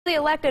The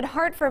elected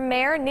Hartford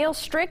Mayor Neil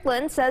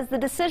Strickland says the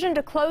decision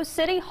to close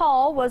City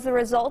Hall was the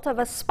result of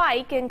a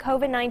spike in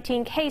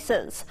COVID-19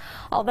 cases.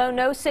 Although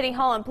no City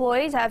Hall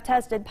employees have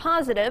tested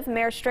positive,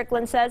 Mayor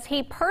Strickland says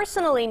he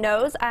personally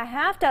knows a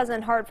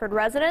half-dozen Hartford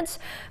residents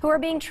who are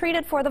being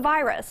treated for the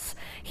virus.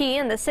 He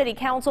and the City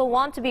Council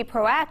want to be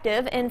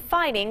proactive in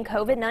fighting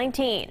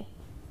COVID-19.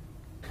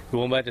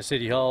 Going back to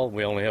City Hall,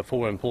 we only have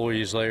 4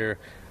 employees there,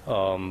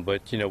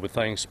 but with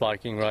things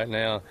spiking right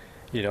now,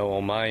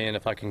 on my end,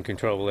 if I can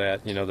control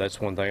that,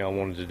 that's one thing I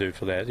wanted to do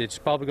for that. It's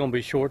probably going to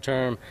be short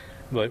term,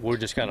 but we're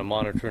just kind of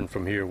monitoring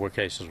from here where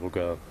cases will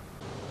go.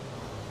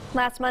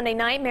 Last Monday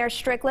night, Mayor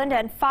Strickland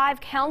and 5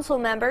 council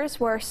members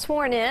were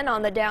sworn in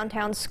on the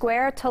downtown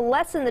square to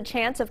lessen the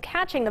chance of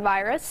catching the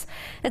virus.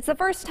 It's the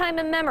first time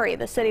in memory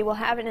the city will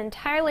have an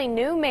entirely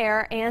new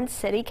mayor and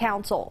city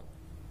council.